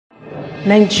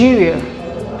Nigeria,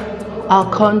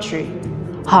 our country,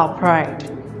 our pride.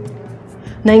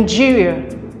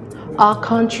 Nigeria, our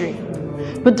country,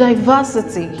 with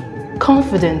diversity,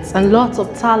 confidence, and lots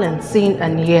of talent seen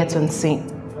and yet unseen.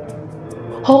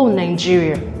 Oh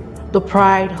Nigeria, the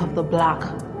pride of the black.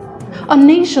 A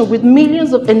nation with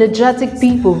millions of energetic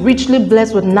people richly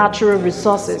blessed with natural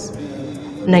resources.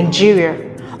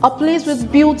 Nigeria, a place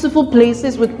with beautiful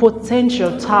places with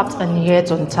potential tapped and yet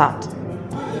untapped.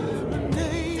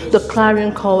 The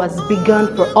clarion call has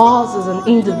begun for us as an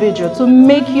individual to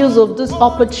make use of this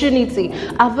opportunity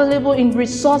available in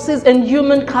resources and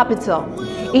human capital,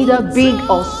 either big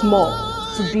or small,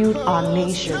 to build our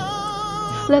nation.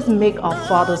 Let's make our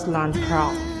father's land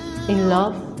proud, in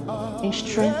love, in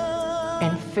strength,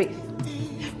 and faith,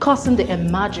 causing the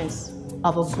emergence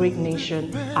of a great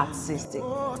nation at 60.